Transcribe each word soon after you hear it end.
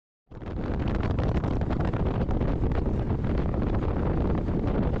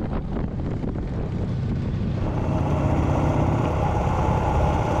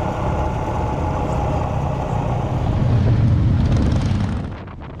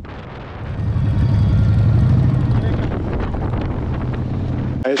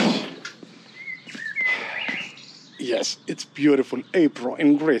beautiful April in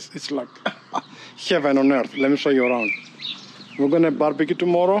Greece. It's like heaven on earth. Let me show you around. We're gonna barbecue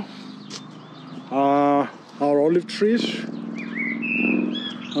tomorrow. Our olive trees,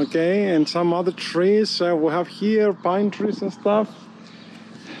 okay, and some other trees we have here, pine trees and stuff.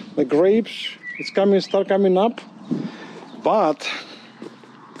 The grapes, it's start coming up. But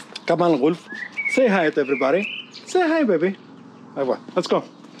come on, Wolf, say hi to everybody. Say hi, baby. Let's go.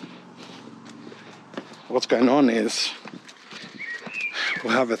 What's going on is we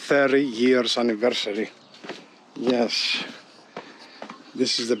have a 30 years anniversary. Yes,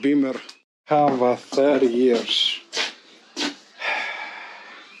 this is the Beamer. Have 30 years.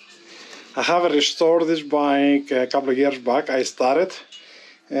 I have restored this bike a couple of years back. I started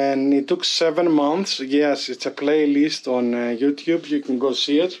and it took 7 months. Yes, it's a playlist on YouTube. You can go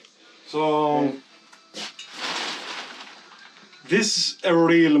see it. So this is a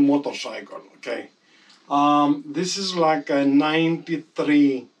real motorcycle, okay? This is like a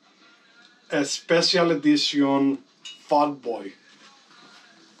 93 special edition Fat Boy.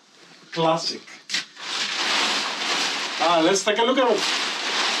 Classic. Let's take a look at it.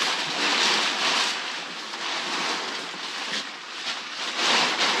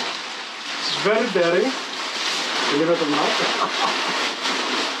 It's very dirty, believe it or not.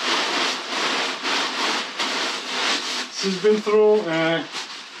 This has been through a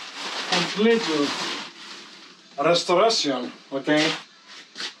complete restoration, okay?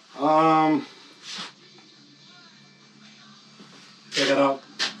 Check it out.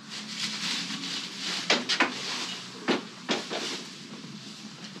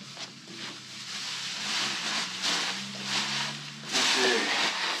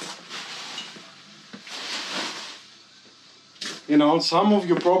 You know, some of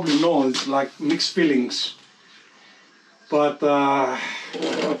you probably know it's like mixed feelings. But,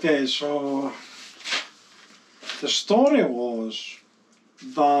 okay, so the story was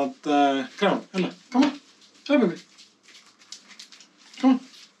that, come on, hey baby, come on,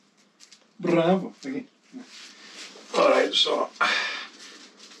 bravo, okay. Alright, so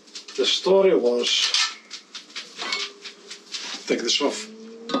the story was, take this off,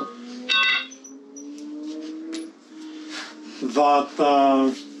 that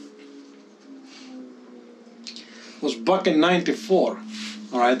was back in 94,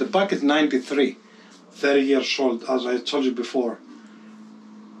 alright, the bike is 93, 30 years old, as I told you before.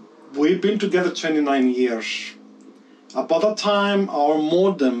 We've been together 29 years. About that time, our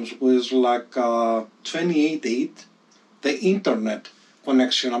modems was like 28.8, the internet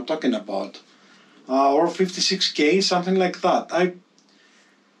connection I'm talking about, or 56K, something like that.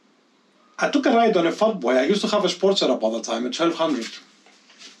 I took a ride on a Fat Boy. I used to have a Sportster about that time, a 1200.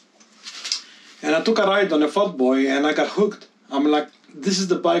 And I took a ride on a Fat Boy and I got hooked. I'm like, this is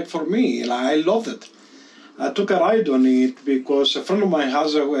the bike for me. Like, I loved it. I took a ride on it because a friend of mine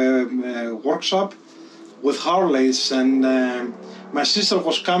has a workshop with Harleys, and my sister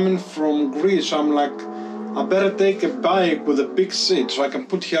was coming from Greece. So I'm like, I better take a bike with a big seat so I can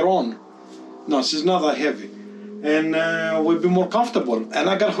put her on. No, she's not that heavy. And we'll be more comfortable. And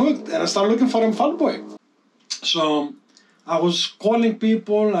I got hooked and I started looking for a Fat Boy. So I was calling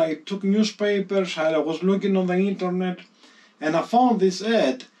people, I took newspapers, I was looking on the internet, and I found this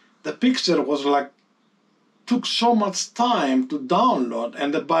ad. The picture was like, took so much time to download,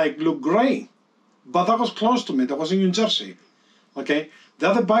 and the bike looked great. But that was close to me, that was in New Jersey, okay? The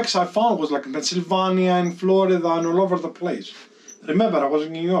other bikes I found was like in Pennsylvania, in Florida, and all over the place. Remember, I was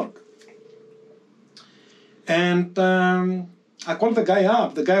in New York. And I called the guy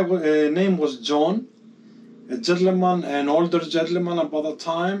up. The guy name was John, a gentleman, an older gentleman about the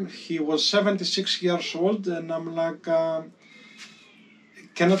time. He was 76 years old, and I'm like,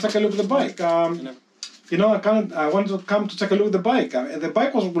 can I take a look at the bike? You know, I wanted to come to take a look at the bike. The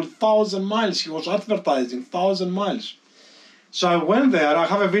bike was 1,000 miles. He was advertising 1,000 miles. So I went there. I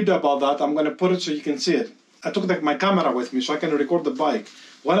have a video about that. I'm going to put it so you can see it. I took my camera with me so I can record the bike.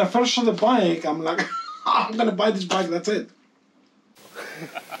 When I first saw the bike, I'm like, I'm going to buy this bike, that's it.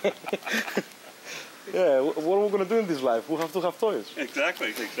 Yeah, what are we going to do in this life? We have to have toys. Exactly,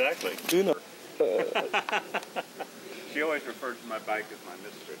 exactly. You know. She always referred to my bike as my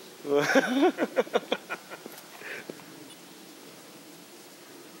mistress.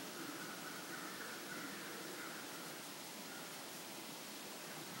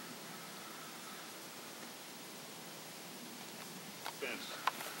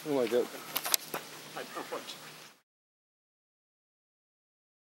 Oh my God. I don't want to.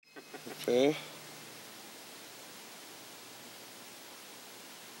 Okay.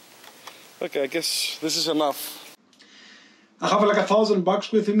 Okay, I guess this is enough. I have like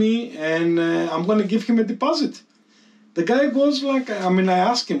 $1,000 with me, and I'm going to give him a deposit. The guy goes like, I mean, I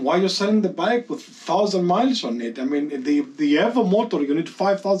asked him, why you're selling the bike with 1,000 miles on it? I mean, the Evo motor, you need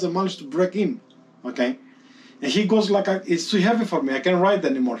 5,000 miles to break in, okay? And he goes like, it's too heavy for me, I can't ride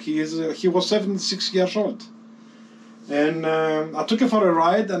anymore. He was 76 years old. And I took him for a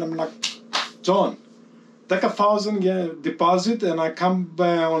ride, and I'm like, John, take 1,000 deposit, and I come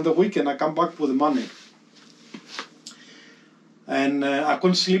on the weekend, I come back with the money. And I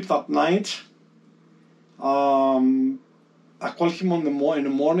couldn't sleep that night. I called him in the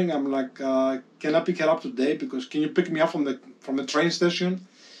morning. I'm like, can I pick her up today? Because can you pick me up from the train station?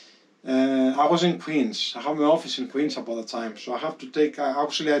 I was in Queens. I have my office in Queens about the time, so I have to take.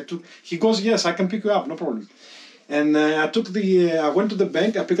 He goes, yes, I can pick you up, no problem. And I went to the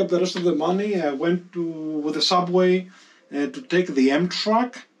bank. I picked up the rest of the money. I went with the subway to take the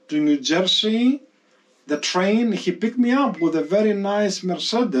Amtrak to New Jersey. The train. He picked me up with a very nice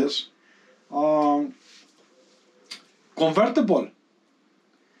Mercedes. Convertible,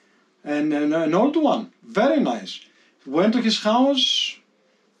 and an old one, very nice. Went to his house,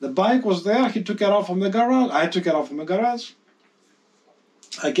 the bike was there, he took it out from the garage, I took it out from the garage.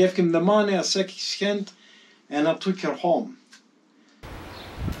 I gave him the money, I shook his hand, and I took her home.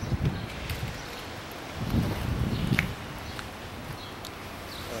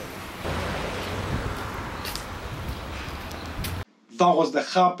 That was the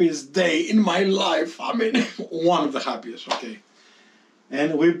happiest day in my life. I mean, one of the happiest, okay.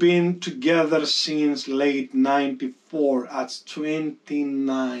 And we've been together since late 94. That's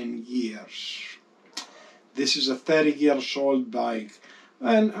 29 years. This is a 30-year-old bike.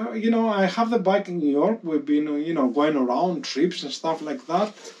 And, I have the bike in New York. We've been, going around trips and stuff like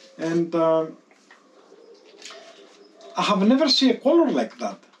that. And I have never seen a color like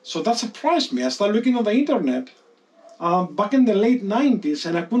that. So that surprised me. I started looking on the internet. Back in the late 90s,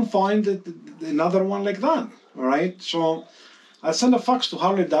 and I couldn't find another one like that, all right? So I sent a fax to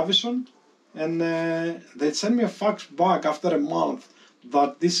Harley Davidson, and they sent me a fax back after a month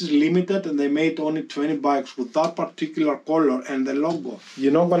that this is limited, and they made only 20 bikes with that particular color and the logo.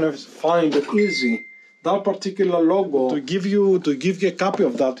 You're not going to find it easy. That particular logo, to give you a copy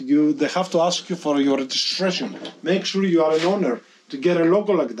of that, they have to ask you for your registration. Make sure you are an owner to get a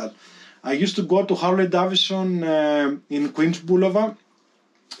logo like that. I used to go to Harley Davidson in Queens Boulevard,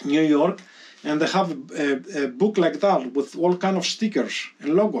 New York, and they have a book like that with all kind of stickers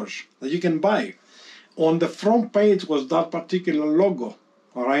and logos that you can buy. On the front page was that particular logo,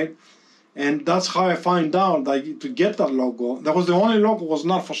 all right? And that's how I find out that to get that logo, that was the only logo was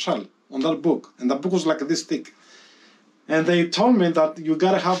not for sale on that book, and that book was like this thick. And they told me that you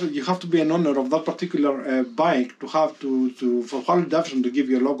have to be an owner of that particular bike to have for Harley Davidson to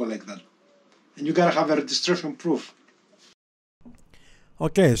give you a logo like that. And you gotta have a registration proof.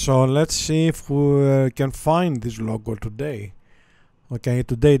 Okay, so let's see if we can find this logo today. Okay,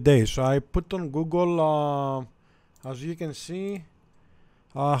 today. So I put on Google, as you can see,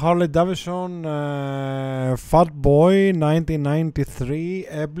 Harley Davidson Fat Boy 1993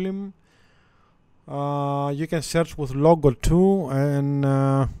 emblem. You can search with logo too, and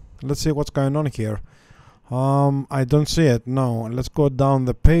let's see what's going on here. I don't see it. No, let's go down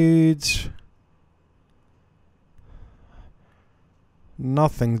the page.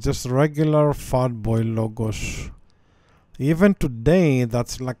 Nothing, just regular Fat Boy logos. Even today,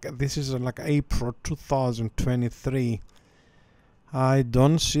 this is like April 2023. I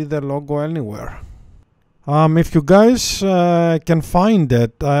don't see the logo anywhere. If you guys can find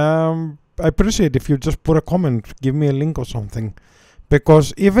it, I appreciate if you just put a comment, give me a link or something.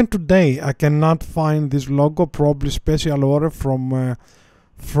 Because even today, I cannot find this logo, probably special order from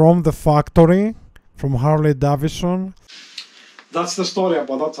the factory, from Harley Davidson. That's the story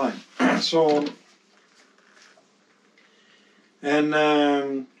about that time. So, and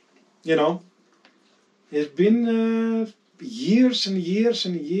it's been years and years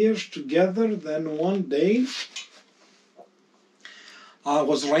and years together. Then one day, it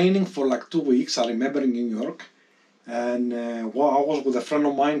was raining for like 2 weeks. I remember in New York, and I was with a friend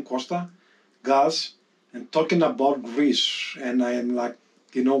of mine, Costa, Gaz, and talking about Greece. And I am like,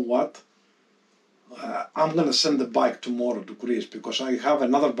 you know what? I'm going to send the bike tomorrow to Greece because I have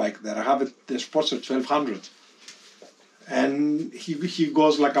another bike there. I have a Sportster 1200. And he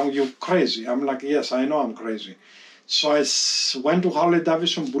goes like, "Are you crazy?" I'm like, "Yes, I know I'm crazy." So I went to Harley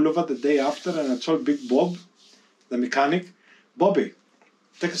Davidson Boulevard the day after, and I told Big Bob, the mechanic, "Bobby,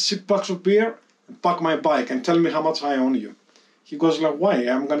 take 6 packs of beer and pack my bike and tell me how much I owe you." He goes like, "Why?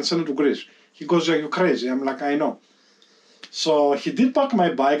 I'm going to send it to Greece." He goes, "Are you crazy?" I'm like, "I know." So he did pack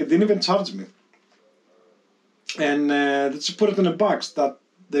my bike, didn't even charge me. And they just put it in a box that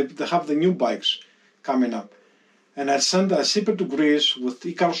they have the new bikes coming up. and I shipped it to Greece with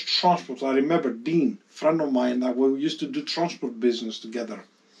Icarus Transport. I remember Dean, friend of mine, that we used to do transport business together.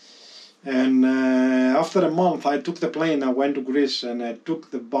 And after a month, I took the plane, I went to Greece, and I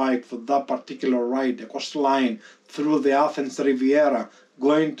took the bike for that particular ride, the coastline, through the Athens Riviera,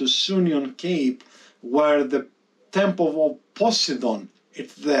 going to Sunion Cape, where the temple of Poseidon,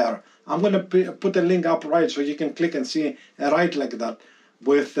 it's there. I'm going to put a link up right so you can click and see a ride like that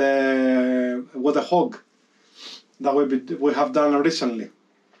with a hog that we have done recently.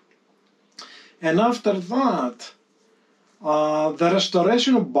 And after that, the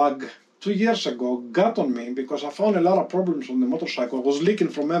restoration bug 2 years ago got on me because I found a lot of problems on the motorcycle. It was leaking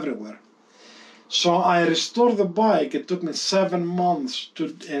from everywhere. So I restored the bike. It took me 7 months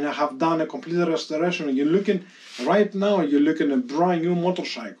and I have done a complete restoration. You're looking, right now, you're looking at a brand new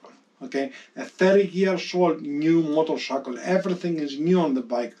motorcycle, okay? A 30 years old new motorcycle. Everything is new on the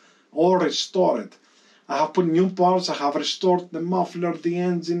bike, all restored. I have put new parts, I have restored the muffler, the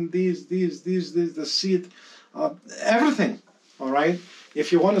engine, the seat, everything, all right?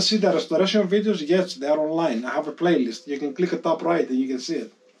 If you want to see the restoration videos, yes, they are online. I have a playlist. You can click it top right and you can see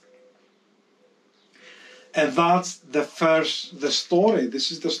it. And that's the story. This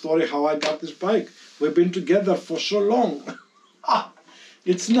is the story how I got this bike. We've been together for so long.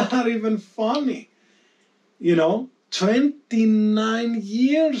 It's not even funny. You know, 29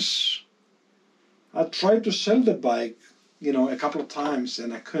 years. I tried to sell the bike, you know, a couple of times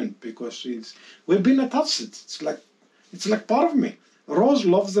and I couldn't because we've been attached. It's like part of me. Rose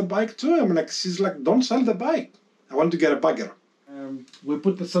loves the bike too. I'm like, she's like, don't sell the bike. I want to get a bagger. We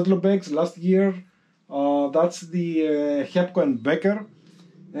put the saddlebags last year. That's the Hepco and Becker.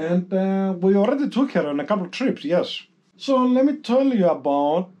 And we already took her on a couple of trips, yes. So let me tell you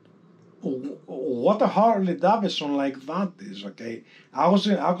about what a Harley Davidson like that is, okay? I was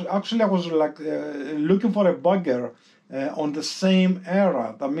like looking for a bugger on the same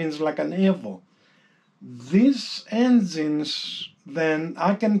era. That means like an Evo. These engines, then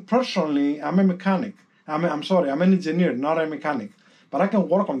I can personally, I'm a mechanic. I'm an engineer, not a mechanic. But I can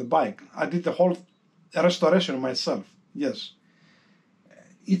work on the bike. I did the whole restoration myself, yes.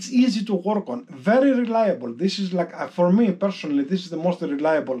 It's easy to work on, very reliable. This is like, for me personally, this is the most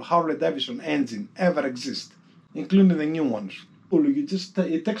reliable Harley Davidson engine ever exist, including the new ones.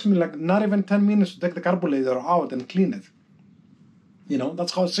 It takes me like not even 10 minutes to take the carburetor out and clean it. You know,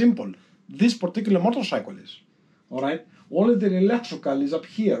 that's how simple this particular motorcycle is, all right? All of the electrical is up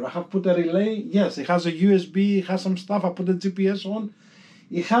here. I have put a relay, yes, it has a USB, it has some stuff, I put the GPS on.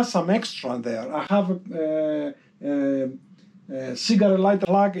 It has some extra there. I have a cigarette lighter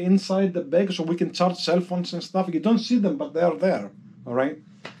plug inside the bag so we can charge cell phones and stuff. You don't see them, but they are there, all right?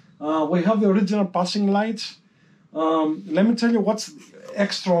 We have the original passing lights. Let me tell you what's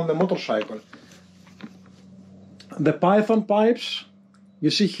extra on the motorcycle. The Python pipes, you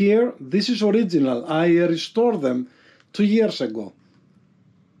see here, this is original. I restored them 2 years ago.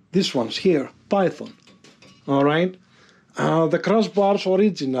 This one's here, Python, all right? The crossbars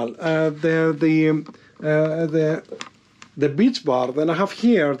original. The beach bar. Then I have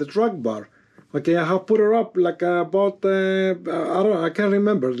here the drag bar. Okay, I have put her up like about I can't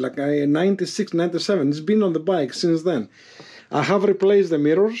remember, like 96, 97. It's been on the bike since then. I have replaced the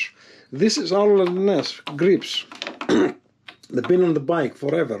mirrors. This is RLNS grips. They've been on the bike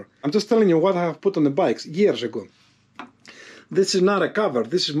forever. I'm just telling you what I have put on the bikes years ago. This is not a cover.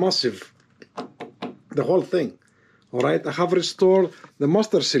 This is massive. The whole thing. All right, I have restored the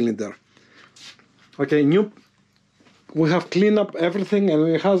master cylinder. Okay, we have cleaned up everything and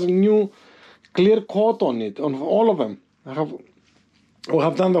it has a new clear coat on it, on all of them. We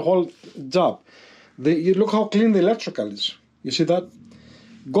have done the whole job. You look how clean the electrical is. You see that?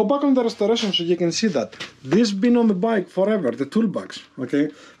 Go back on the restoration so you can see that. This has been on the bike forever, the toolbox, okay?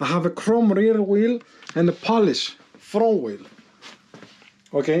 I have a chrome rear wheel and a polished front wheel,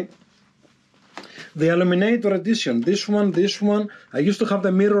 okay? The Illuminator edition, this one, I used to have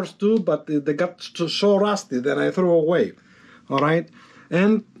the mirrors too, but they got so rusty that I threw away, all right?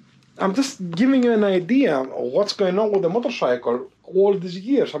 And I'm just giving you an idea of what's going on with the motorcycle all these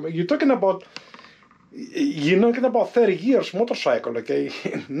years. I mean, you're talking about 30 years motorcycle, okay?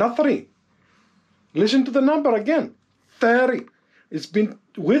 Not 3. Listen to the number again, 30. It's been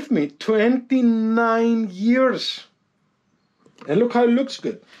with me 29 years. And look how it looks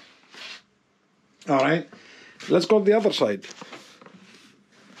good. All right, let's go to the other side.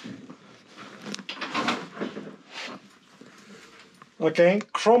 Okay,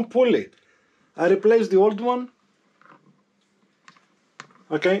 chrome pulley. I replaced the old one.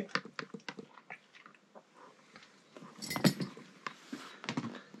 Okay.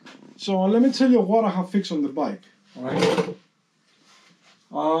 So let me tell you what I have fixed on the bike.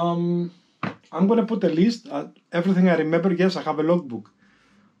 I'm going to put a list. Everything I remember, yes, I have a logbook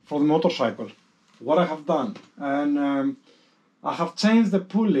for the motorcycle. What I have done. And I have changed the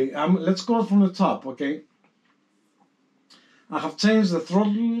pulley. Let's go from the top, okay? I have changed the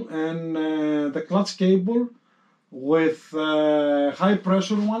throttle and the clutch cable with high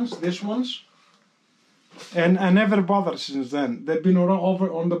pressure ones, these ones. And I never bothered since then. They've been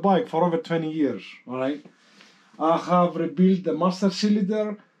over on the bike for over 20 years, all right? I have rebuilt the master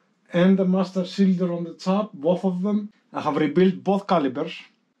cylinder and the master cylinder on the top, both of them. I have rebuilt both calipers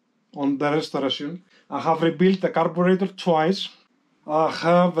on the restoration. I have rebuilt the carburetor twice. I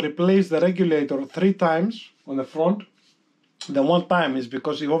have replaced the regulator 3 times on the front. The one time is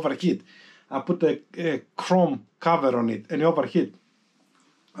because it overheat. I put a chrome cover on it and it overheat.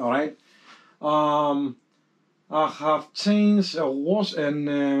 All right. I have changed a wash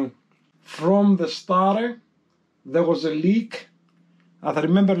and from the starter there was a leak. I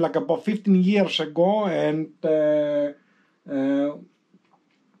remember like about 15 years ago, and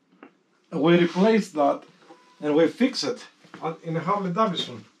we replaced that and we fixed it in a Harley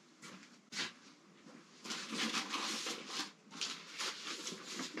Davidson.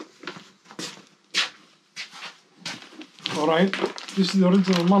 Alright, this is the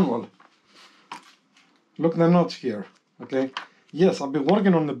original manual. Look the notes here, okay? Yes, I've been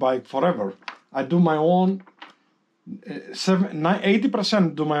working on the bike forever. I do my own,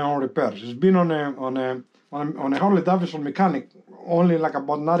 80% do my own repairs. It's been on a Harley Davidson mechanic only like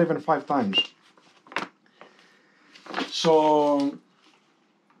about not even 5 times. So,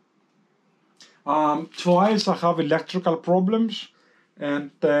 twice I have electrical problems,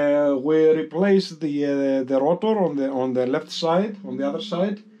 and we replaced the rotor on the left side, on the other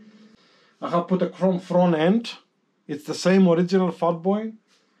side. I have put a chrome front end. It's the same original Fat Boy.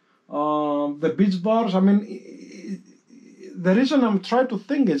 The beach bars, I mean, the reason I'm trying to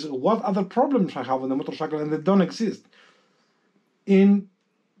think is what other problems I have on the motorcycle, and they don't exist.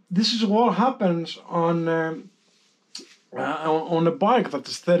 This is what happens on a bike that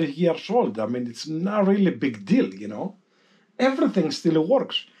is 30 years old. I mean, it's not really a big deal, you know. Everything still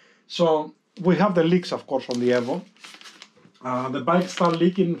works. So we have the leaks, of course, on the Evo. The bike started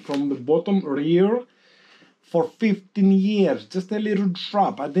leaking from the bottom rear for 15 years. Just a little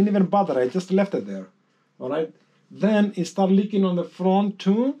drop. I didn't even bother. I just left it there. All right. Then it started leaking on the front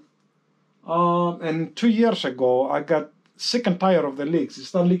too. And 2 years ago, I got sick and tired of the leaks. It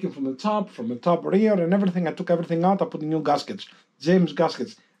started leaking from the top rear and everything. I took everything out. I put new gaskets, James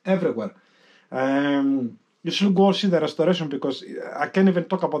gaskets everywhere. You should go see the restoration because I can't even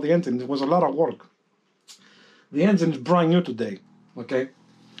talk about the engine. It was a lot of work. The engine is brand new today, okay?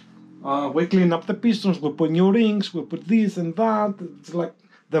 We clean up the pistons, we put new rings, we put this and that. It's like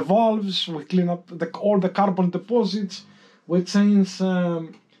the valves, we clean up all the carbon deposits. We change the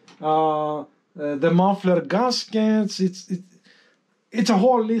muffler gaskets. It's a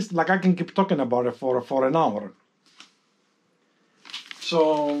whole list, like I can keep talking about it for an hour.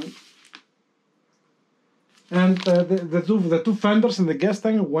 So, and the two fenders in the gas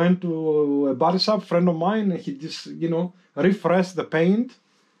tank went to a body shop, friend of mine, and he just, you know, refreshed the paint,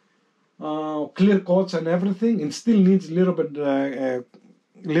 clear coats and everything. It still needs a little bit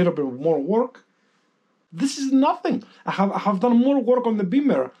more work. This is nothing. I have done more work on the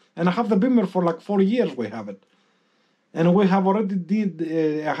Beamer, and I have the Beamer for like 4 years. We have it, and we have already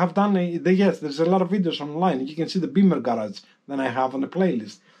I have done yes. There's a lot of videos online. You can see the Beamer garage than I have on the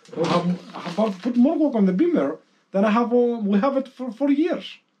playlist. I have put more work on the Beamer than we have it for 4 years.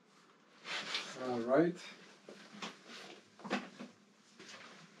 All right.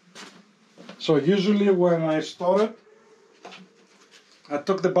 So usually when I store it, I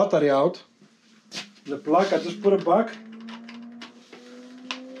took the battery out, the plug, I just put it back.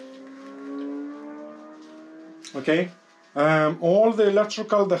 Okay. All the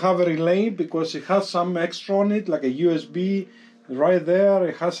electrical, they have a relay because it has some extra on it, like a USB. Right there,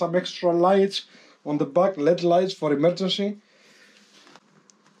 it has some extra lights on the back, LED lights for emergency.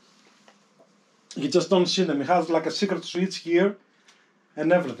 You just don't see them. It has like a secret switch here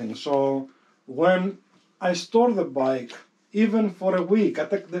and everything. So when I store the bike, even for a week,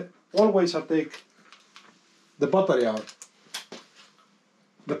 always I take the battery out,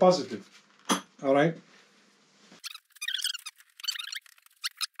 the positive. All right.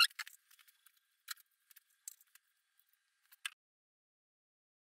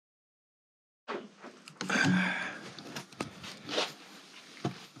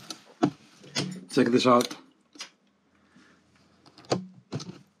 Check this out.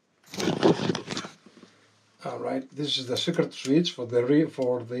 All right, this is the secret switch for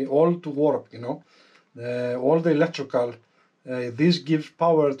the all to work. You know, all the electrical This gives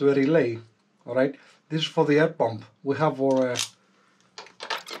power to a relay. All right, this is for the air pump. We have our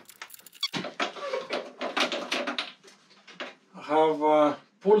I have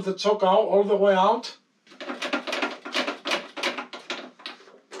pulled the choke out all the way out.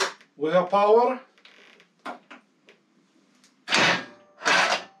 We have power.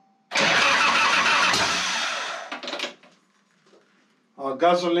 Our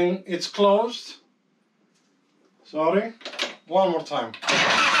gasoline, it's closed. Sorry, one more time.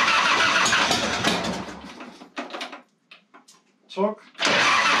 Choke.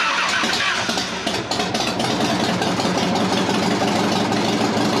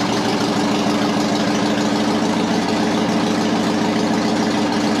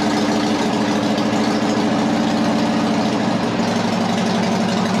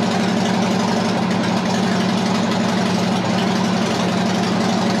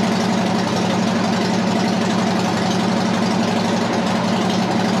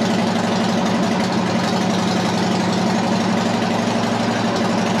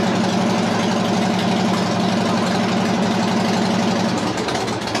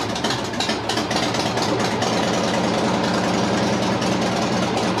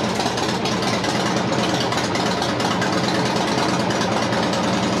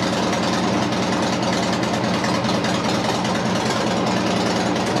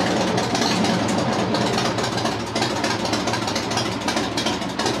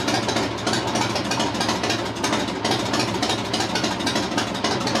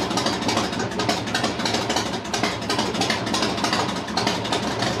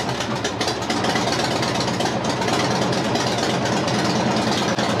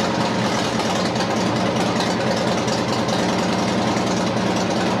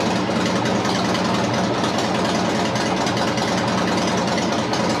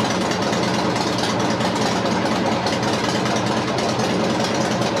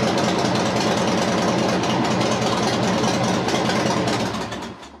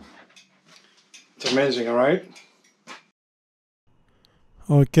 Amazing, right?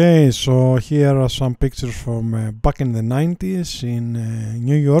 Okay, so here are some pictures from back in the 90s in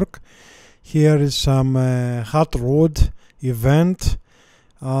New York. Here is some hot rod event.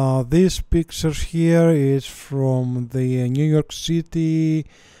 These pictures here is from the New York City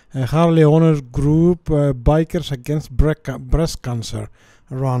Harley Owners Group Bikers Against Breast Cancer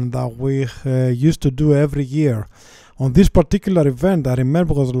run that we used to do every year. On this particular event, I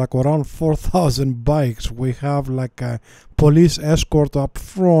remember it was like around 4,000 bikes. We have like a police escort up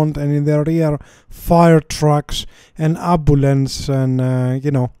front, and in the rear, fire trucks and ambulance, and you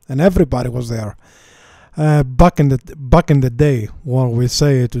know, and everybody was there. Back in the day, what we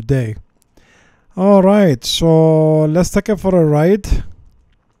say today. All right, so let's take it for a ride.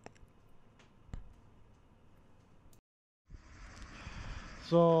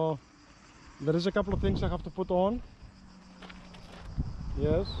 So there is a couple of things I have to put on.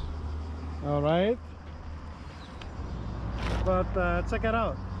 Yes. All right. But check it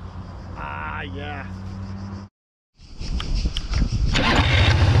out. Ah, yeah.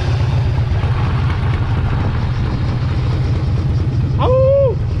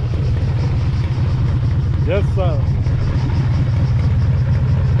 Oh! Yes, sir.